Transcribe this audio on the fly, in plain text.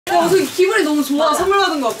무슨 기분이 너무 좋아. 선물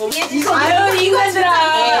받은 거 같고. 아유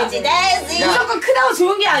이거들아. 해지대지. 무조건 크다고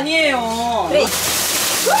좋은 게 아니에요. 그래.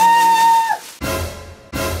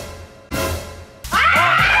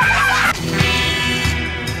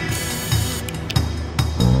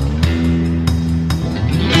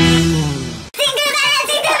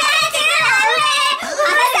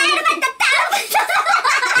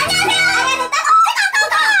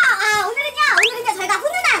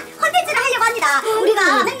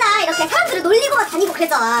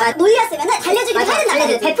 놀렸으면은 달려주기도 해야 된다.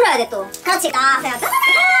 달려줘. 베풀어야 돼 또. 그렇지. 나 그냥 짜자잔.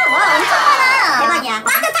 와 엄청 많아. 대박이야.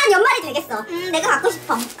 따뜻한 연말이 되겠어. 내가 갖고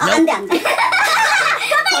싶어. 안 돼 안 돼. 그럼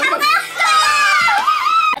빨리 가볼까요?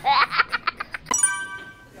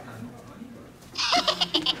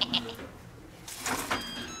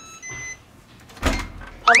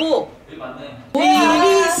 바보.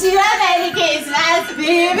 비비씨와 메리 크리스마스.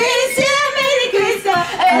 비비씨와 메리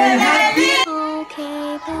크리스마스.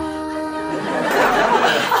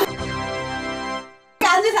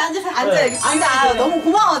 앉아 여기. 앉아. 너무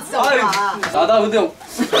고마워 진짜. 나 근데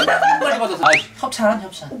빨리 받아서. 협찬.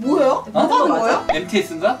 뭐예요? 뭐 받은 거예요?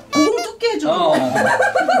 MTS인가? 모공 뚫게 해줘.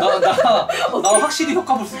 나 확실히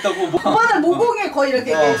효과 볼 수 있다고. 오빠는 모공에 거의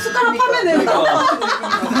이렇게 숟가락 파면은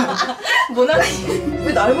뭐나지?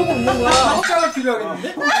 왜 날 보고 웃는 거야? 효과가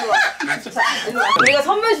필요하겠는데? 우리가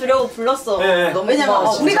선물 주려고 불렀어. 네. 너무 왜냐면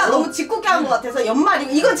우리가 너무 짓궂게 한 것 같아서 연말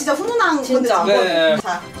이건 진짜 훈훈한 진짜. 건데. 네.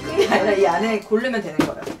 자, 그게 아니라 이 안에 고르면 되는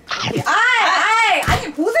거예요.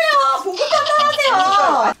 아니 보세요. 보고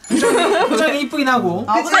판단하세요. 포장이 이쁘긴 하고.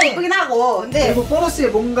 포장이 이쁘긴 하고. 근데 그리고 보너스에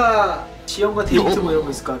뭔가 지연과 데이트 뭐 이런 거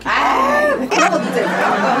있을 것 같아. 그런 거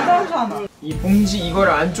문제. 이 봉지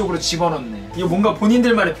이거를 안쪽으로 집어넣네. 이거 뭔가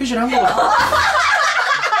본인들만의 표시를 한 거같아.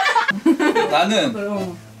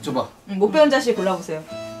 나는 줘봐. 못 배운 자식 골라보세요.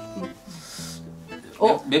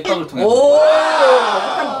 맥박을 통해서. 오.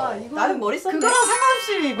 나는 머리 썼네. 그거랑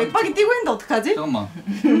상관없이 맥박이 뛰고 있는데 어떡하지? 잠깐만.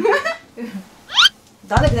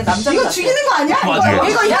 나는 그냥 남자. 이거 죽이는 거 아니야? 맞아.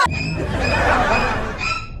 이거 야.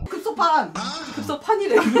 급소판.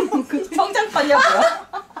 급소판이래. 성장판이야 뭐야?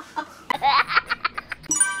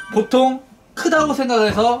 보통 크다고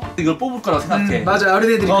생각해서 이걸 뽑을 거라고 생각해. 맞아,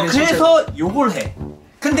 어린애들이 그래. 그래서 요걸 해.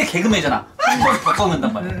 근데 개그맨이잖아. 한 번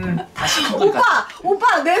바꿔놓는단 말이야. 다시 큰 거니까.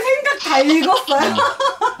 오빠 내 생각 다 읽었어요.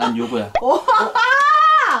 난 요거야.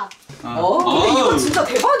 근데 이거 진짜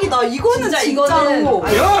대박이다. 이거는 진짜 이거는.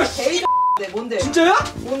 야! 네, 뭔데? 진짜야?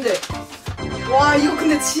 뭔데? 와 이거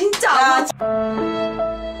근데 진짜.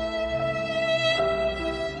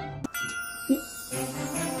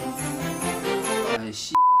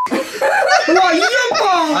 아이씨. 와,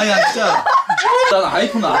 이연빵! 아니야 진짜. 난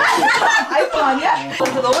아이폰 알았어. 아이폰 아니야?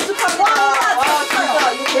 진짜 너무 축하합니다. 와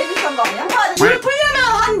진짜 이거 제일 비싼 거 아니야? 물 풀려면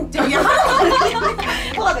한 저기 하나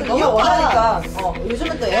오빠가 되게 너무 원하니까.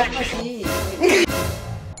 요즘은 또 에어팟이.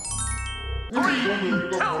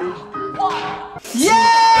 예!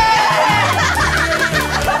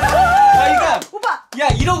 야 오빠. 야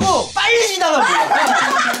이러고 빨리 지나가.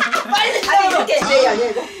 빨리 지나가. 이렇게 야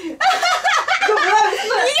이거 뭐야?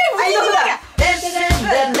 이게 무슨 소리야?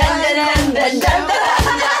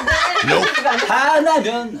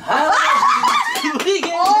 하나면 하나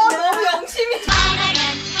둘이게. 너무 영심이.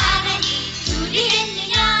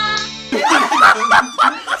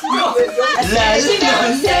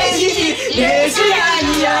 라시면 셋이지 넷이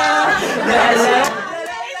아니야.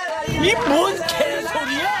 이 뭔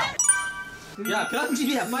개소리야? 야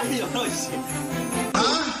편집이야 빨리 열어 씨.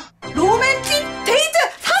 로맨틱 데이트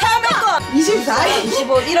 3회권 24일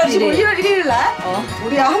 1월 1일 날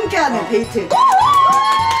우리와 함께하는 데이트.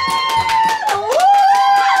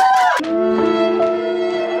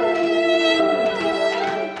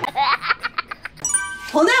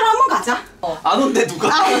 전화로 한번 가자. 안 온대 누가?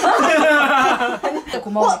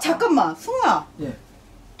 고마워. 잠깐만 승우야. 예.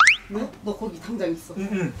 왜? 너 거기 당장 있어.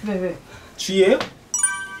 왜? 쥐예요?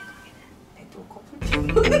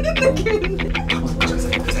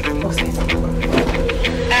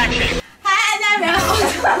 하나면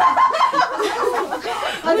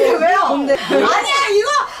아니 왜요? 뭔데? 아니야 이거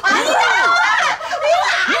아니잖아.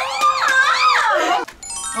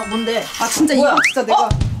 뭔데? 아 진짜 뭐야? 이거 진짜 내가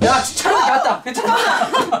야 촬영 나왔다.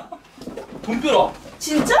 괜찮아. 돈 빌어.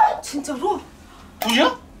 진짜? 진짜로?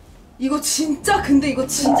 돈이야? 이거 진짜 근데 이거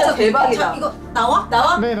진짜 대박이다. 자, 이거 나와?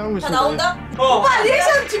 나와? 네, 나오고 다 있습니다. 나온다? 오빠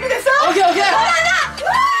리액션 준비됐어? 오케이.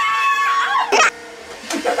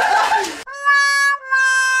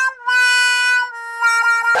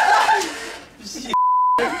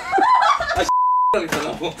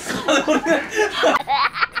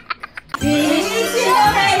 Wish you a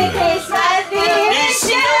Merry Christmas. Wish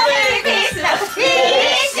you a Merry Christmas.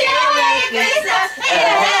 Wish you a Merry Christmas and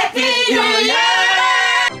a Happy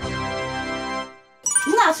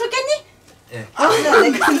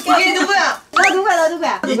이게 누구야? 나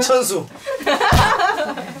누구야? 이천수.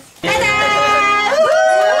 짜잔!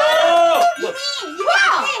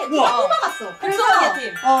 우와. 뽑아갔어. 폭소바겐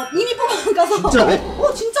팀. 이미 뽑아가서. 진짜네?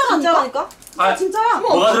 진짜라니까? 진짜야.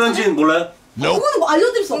 뭐가 들었는지는 몰라요? 그거는 뭐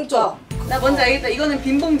알려드릴 수 없죠. 나 뭔지 알겠다. 이거는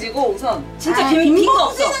빈 봉지고 우선 진짜 빈거 거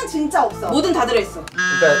없어. 없어. 진짜 없어. 뭐든 다 들어있어.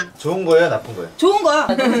 그러니까 좋은 거예요, 나쁜 거예요? 좋은 거야.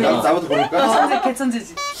 나부터 고를까?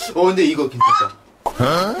 개천지지. 근데 이거 괜찮다.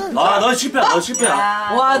 넌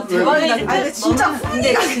실패야. 와 대박이다. 근데 진짜.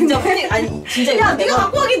 근데 진짜 팬이 아니 진짜 야, 이거 네가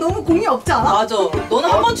갖고 가기 너무 공이 없지 않아? 맞아. 너는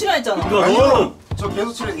한 번 출연했잖아. 아니요. 저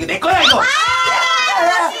계속 치는 이게 내 거야 이거.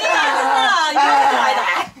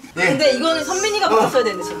 예. 근데 이거는 선민이가 받았어야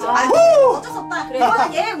되는데 진짜. 어쩔 수 없다. 그래.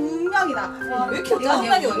 이거는 얘 운명이다. 왜 이렇게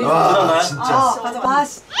짜증나게 언니? 와, 진짜. 가져가.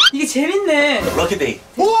 이게 재밌네. 럭키데이.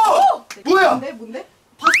 뭐야? 뭔데?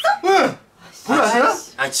 응. 보여 안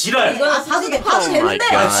되나? 지랄. 이거는 봐도 돼. 봐도 되는데.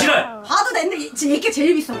 지랄. 봐도 되는데 지금 이게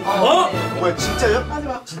제일 비싼 거. 뭐야 진짜요?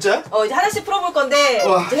 마지막. 진짜야? 이제 하나씩 풀어볼 건데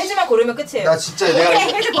와. 이제 해지만 고르면 끝이에요. 나 진짜 내가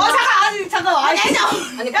잠깐. 아니 아니 야,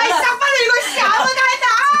 이 싹발을 이거 씨 아무나 했다.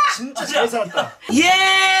 진짜 잘 살았다. 예.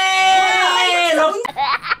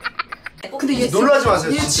 근데 얘 놀라지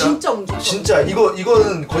마세요, 얘 진짜. 진짜 운 좋다. 진짜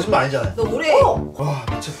이거는 거짓말 아니잖아요. 너 노래. 와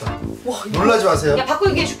미쳤다. 놀라지 마세요. 야 바꿔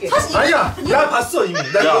얘기해줄게. 아니야, 나 봤어 이미.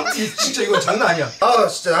 나 이거 진짜 이건 장난 아니야.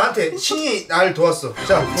 진짜 나한테 신이 날 도왔어.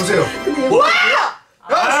 자 보세요.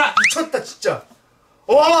 야 미쳤다 진짜.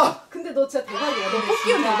 와, 근데 너 진짜 대박이야. 너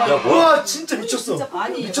뽑기는 대박이야. 와 진짜 미쳤어.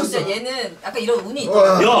 아니 미쳤어. 진짜 얘는 약간 이런 운이 와.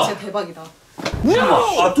 있다. 야. 진짜 대박이다.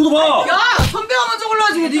 뜯어봐. 야 선배가 먼저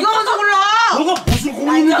골라야지 왜 네가 먼저 골라? 너가 무슨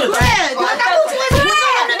공이 있는데? 내가 땅콩집에서 못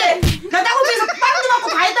살았는데 나 땅콩집에서 빵도 먹고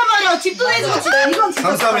다 했단 말이야. 집도 내주고 이건 진짜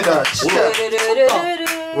감사합니다. 진짜.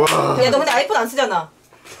 와. 야 너 근데 아이폰 안 쓰잖아.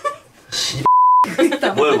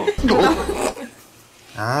 뭐야 이거?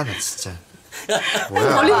 나 진짜.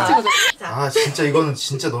 뭐야? 진짜 이거는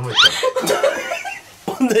진짜 너무했다.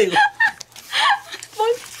 뭔데 이거?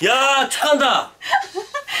 야 축하한다.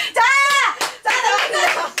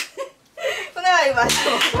 훈아야 이거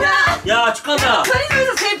마셔. 야 축하한다.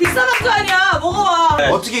 편의점에서 제일 비싼 막주 아니야. 먹어봐.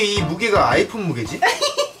 어떻게 이 무게가 아이폰 무게지?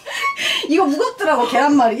 이거 무겁더라고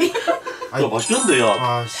계란말이. 야 맛있겠는데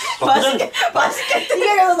야. 맛있겠다.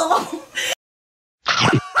 이게 그래서 너무.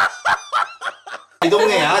 이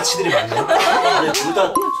동네 양아치들이 많네.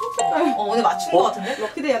 일단 오늘 맞춘 거 같은데?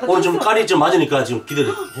 럭키데 약간 오늘 좀 깔이 좀 맞으니까 지금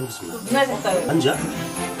기대를 해보겠습니다. 눈알 색깔. 앉아.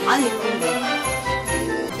 아니 근데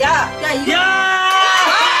야 이거 야!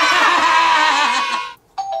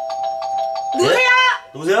 누구야?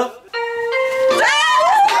 누구세요?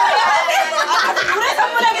 노래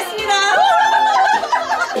선물하겠습니다.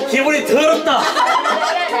 기분이 더럽다.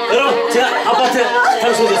 여러분 제가 아파트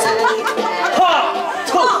당첨됐습니다.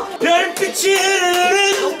 별빛이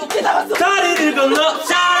흐르는 높게 나왔어. 다리를 건너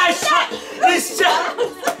샤샤 으쌰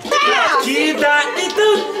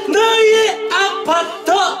기다리던 너의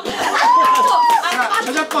아파트.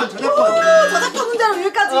 저작권. 저작권 문제로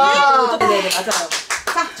여기까지. 네 맞아요.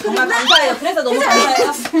 자 정말 감사해요. 그래서 너무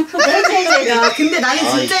감사해요. 야 근데 나는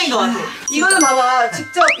진짜인 것 같아. 이거는 봐봐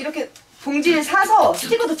직접 이렇게 봉지를 사서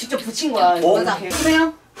스티커도 직접 붙인 거야. 맞아.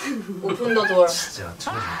 그래요? 오픈 더 도어. 진짜.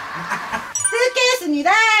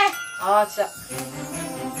 뜯겠습니다. 아 진짜.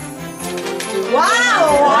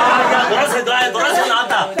 와우. 야 노란색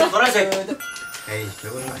나왔다. 노란색. 에이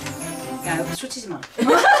별건 아니야. 야 여기서 초치지 마.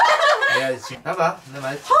 내가 지금 봐봐. 내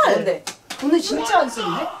말. 뭔데? 돈을 진짜 안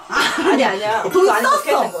쓰는데? 아니야. 돈 안에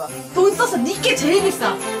적혀 있는 썼어. 거야. 돈 썼어. 니께 제일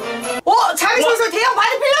비싸. 자기소설 대형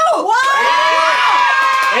많이 필라고. 와.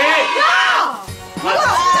 에이. 야.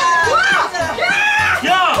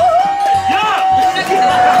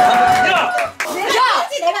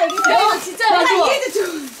 내가 이거 진짜 내가 이해해 주고.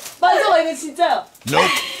 맞아 이거 진짜야.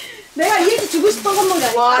 내가 이해해 주고 싶던 선물이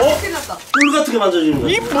아니야. 와 큰일 났다. 물 같은 게 만져지는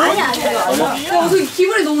거야. 아니야. 야 무슨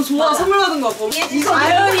기분이 너무 좋아. 선물 받은 거 같고. 이거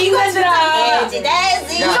아유 이거들아.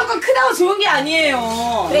 해지대지. 무조건 크다고 좋은 게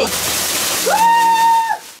아니에요. 그래.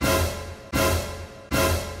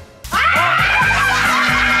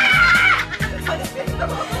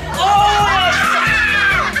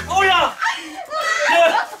 어야.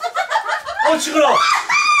 시끄러.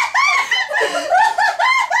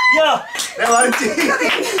 야. 내가 말했지.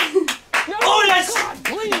 야 씨.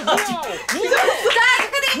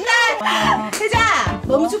 혜자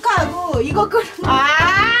너무 축하하고 이거 끌. 야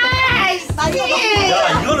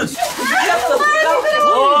이거는 진짜.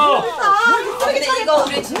 근데 이거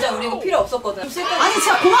우리 진짜 우리 이거 필요 없었거든. 아니 진짜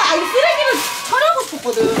아니 쓰레기를 처리하고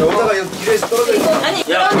싶었거든. 여기다가 이거 길에서 떨어져 있어. 아니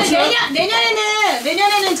야, 여러분들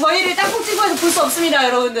내년에는 저희를 땅콩찐콩에서 볼 수 없습니다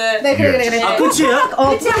여러분들. 네 그래. 아 끝이야?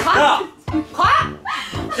 끝이야. 야. 과?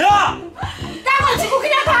 야. 가지고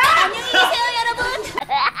그냥 가. 안녕히 계세요 여러분.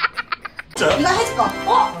 이거 해줄 거.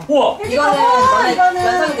 우와. 이거는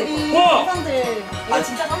연상들. 우와. 연상들. 아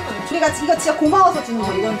진짜 깜짝 놀랐어. 우리가 이거 진짜 고마워서 주는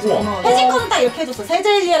거. 이건 진짜 우와. 고마워. 해진 거는 딱 이렇게 해줬어.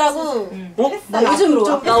 세젤리라고. 나 요즘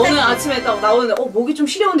좀 나 오늘 아침에 딱 나오는데 목이 좀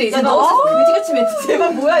시려운데 이제 야, 너 나왔어. 그지같이 멘트.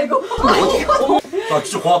 대박 뭐야 이거? 아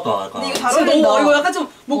진짜 고맙다. 근데 이거 잘 진짜 어울린다. 너무 이거 약간 좀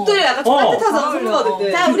목도리 약간 좀 따뜻해서 선물받을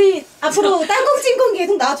때. 자, 우리 앞으로 땅콩찐콩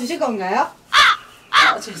계속 나와주실 건가요?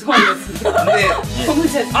 아, 죄송합니다. 근데 너무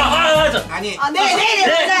제. 아니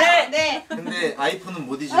네. 근데 아이폰은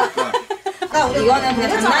못 잊으니까 이거는 그냥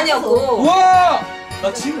장난이었고. 우와.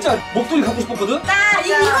 나 진짜 목도리 갖고 싶었거든.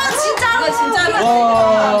 이거 진짜로. 이거 진짜로.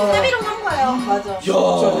 와. 세비로 산 거예요. 맞아. 야.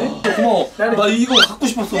 고마워. 나 이거 갖고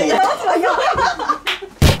싶었어.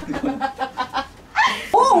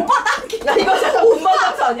 오빠 땅콩. 야, 이거 진짜 엄마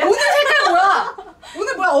장사 아니야? 오늘 색깔 뭐야?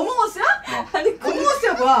 오늘 뭐야? 어몽어스야? 아니,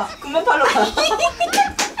 어몽어스야 뭐야? 금방 팔로 가.